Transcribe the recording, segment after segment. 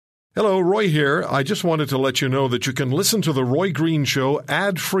Hello, Roy here. I just wanted to let you know that you can listen to The Roy Green Show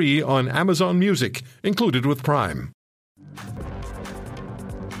ad-free on Amazon Music, included with Prime.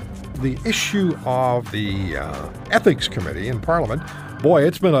 The issue of the Ethics Committee in Parliament, boy,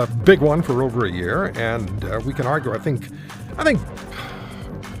 it's been a big one for over a year, and we can argue, I think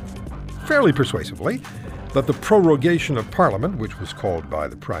fairly persuasively, that the prorogation of Parliament, which was called by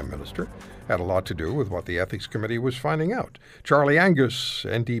the Prime Minister, had a lot to do with what the Ethics Committee was finding out. Charlie Angus,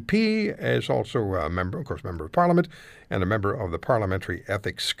 NDP, is also a member of Parliament, and a member of the Parliamentary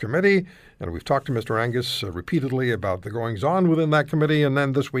Ethics Committee. And we've talked to Mr. Angus repeatedly about the goings-on within that committee. And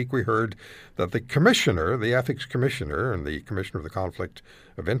then this week we heard that the commissioner, the Ethics Commissioner, and the Commissioner of the Conflict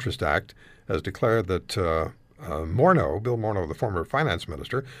of Interest Act, has declared that Bill Morneau, the former finance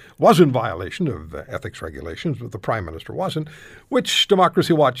minister, was in violation of ethics regulations, but the Prime Minister wasn't, which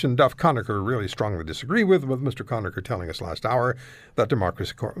Democracy Watch and Duff Conacher really strongly disagree with Mr. Conacher telling us last hour that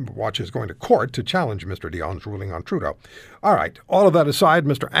Democracy Watch is going to court to challenge Mr. Dionne's ruling on Trudeau. All right, all of that aside,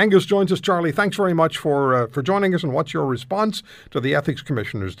 Mr. Angus joins us. Charlie, thanks very much for joining us, and what's your response to the Ethics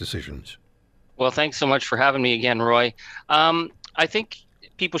Commissioner's decisions? Well, thanks so much for having me again, Roy. I think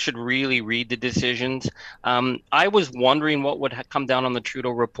people should really read the decisions. I was wondering what would come down on the Trudeau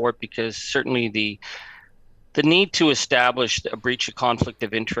report, because certainly the need to establish a breach of conflict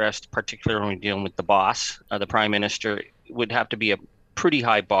of interest, particularly when dealing with the boss, the Prime Minister, would have to be a pretty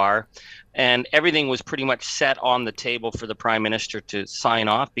high bar. And everything was pretty much set on the table for the Prime Minister to sign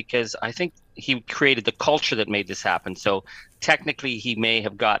off, because I think he created the culture that made this happen. So technically he may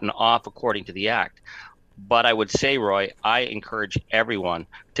have gotten off according to the Act. But I would say, Roy, I encourage everyone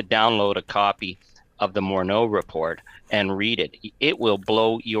to download a copy of the Morneau report and read it. It will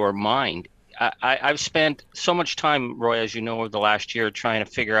blow your mind. I've spent so much time, Roy, as you know, over the last year trying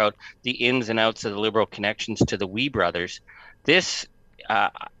to figure out the ins and outs of the Liberal connections to the Wee brothers. This,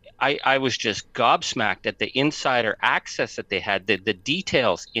 I was just gobsmacked at the insider access that they had, the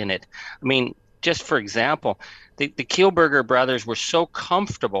details in it. I mean, just for example, the Kielburger brothers were so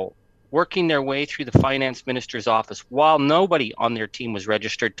comfortable working their way through the finance minister's office while nobody on their team was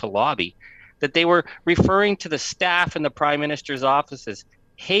registered to lobby, that they were referring to the staff in the Prime Minister's office as,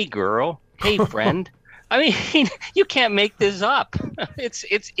 "Hey girl, hey friend." I mean, you can't make this up.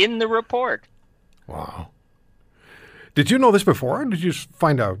 It's in the report. Wow. Did you know this before, or did you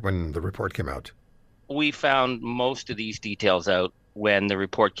find out when the report came out? We found most of these details out when the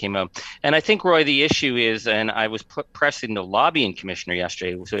report came out. And I think, Roy, the issue is, and I was pressing the lobbying commissioner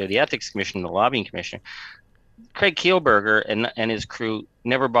yesterday, so the ethics commissioner and the lobbying commissioner, Craig Kielburger and his crew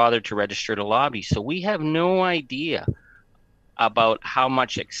never bothered to register to lobby. So we have no idea about how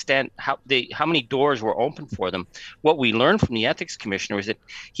many doors were open for them. What we learned from the ethics commissioner is that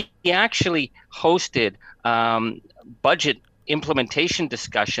he actually hosted budget implementation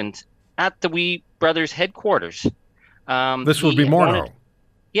discussions at the Wee Brothers headquarters. This would be Morneau.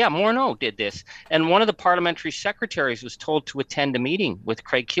 Morneau did this. And one of the parliamentary secretaries was told to attend a meeting with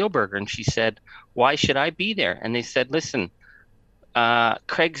Craig Kielburger, and she said, "Why should I be there?" And they said, "Listen,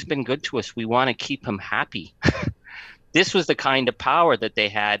 Craig's been good to us. We want to keep him happy." This was the kind of power that they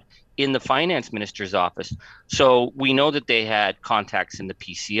had in the finance minister's office. So we know that they had contacts in the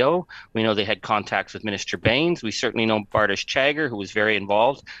PCO. We know they had contacts with Minister Baines. We certainly know Bartosz Chagger, who was very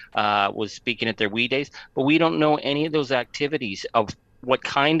involved, was speaking at their Wee Days. But we don't know any of those activities of what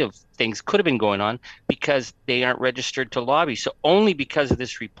kind of things could have been going on, because they aren't registered to lobby. So only because of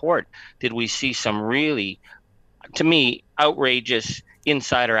this report did we see some really, to me, outrageous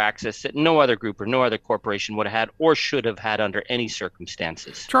insider access that no other group or no other corporation would have had or should have had under any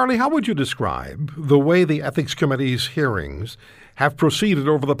circumstances. Charlie, how would you describe the way the Ethics Committee's hearings have proceeded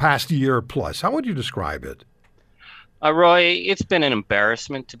over the past year plus? How would you describe it? Roy, it's been an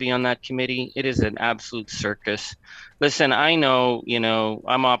embarrassment to be on that committee. It is an absolute circus. Listen, I know,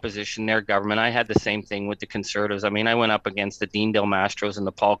 I'm opposition, their government. I had the same thing with the Conservatives. I mean, I went up against the Dean Del Mastros and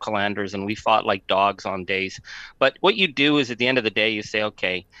the Paul Calanders, and we fought like dogs on days. But what you do is, at the end of the day, you say,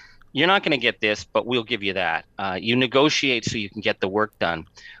 okay, you're not going to get this, but we'll give you that. You negotiate so you can get the work done.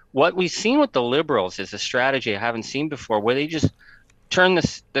 What we've seen with the Liberals is a strategy I haven't seen before, where they just turn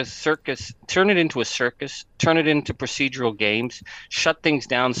the circus, turn it into a circus, turn it into procedural games, shut things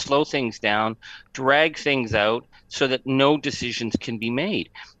down, slow things down, drag things out so that no decisions can be made.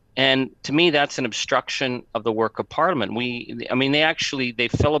 And to me, that's an obstruction of the work of Parliament. They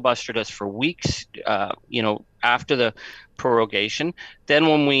filibustered us for weeks, after the prorogation. Then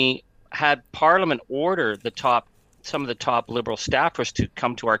when we had Parliament order the top some of the top Liberal staffers to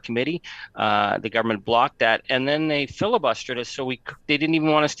come to our committee. The government blocked that, and then they filibustered us, so they didn't even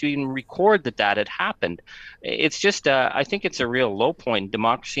want us to even record that had happened. It's just, I think it's a real low point in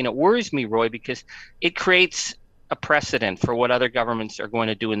democracy, and it worries me, Roy, because it creates a precedent for what other governments are going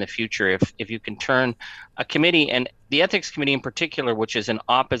to do in the future. If you can turn a committee, and the Ethics Committee in particular, which is an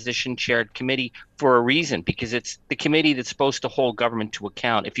opposition-chaired committee for a reason, because it's the committee that's supposed to hold government to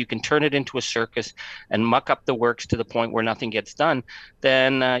account. If you can turn it into a circus and muck up the works to the point where nothing gets done,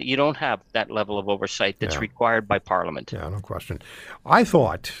 then you don't have that level of oversight that's required by Parliament. Yeah, no question. I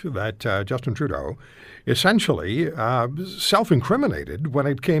thought that Justin Trudeau essentially self-incriminated when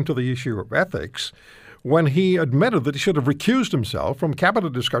it came to the issue of ethics, when he admitted that he should have recused himself from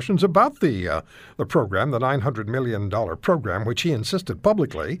cabinet discussions about the program, the $900 million program, which he insisted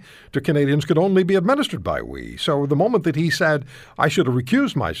publicly to Canadians could only be administered by we. So the moment that he said, I should have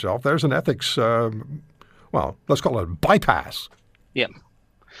recused myself, there's an ethics, let's call it a bypass. Yeah.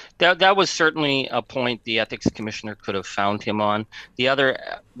 That was certainly a point the ethics commissioner could have found him on. The other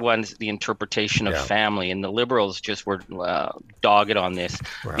one's the interpretation of family, and the Liberals just were dogged on this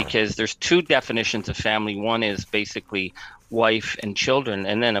because there's two definitions of family. One is basically wife and children,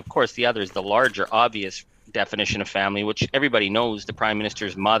 and then, of course, the other is the larger, obvious definition of family, which everybody knows the Prime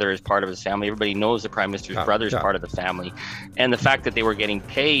Minister's mother is part of his family. Everybody knows the Prime Minister's brother is part of the family. And the fact that they were getting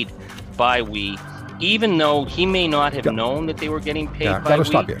paid by we, even though he may not have known that they were getting paid by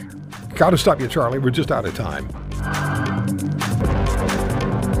Got to stop you, Charlie. We're just out of time.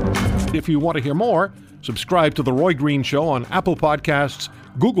 If you want to hear more, subscribe to The Roy Green Show on Apple Podcasts,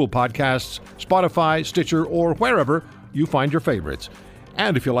 Google Podcasts, Spotify, Stitcher, or wherever you find your favorites.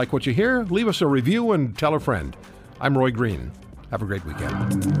 And if you like what you hear, leave us a review and tell a friend. I'm Roy Green. Have a great weekend.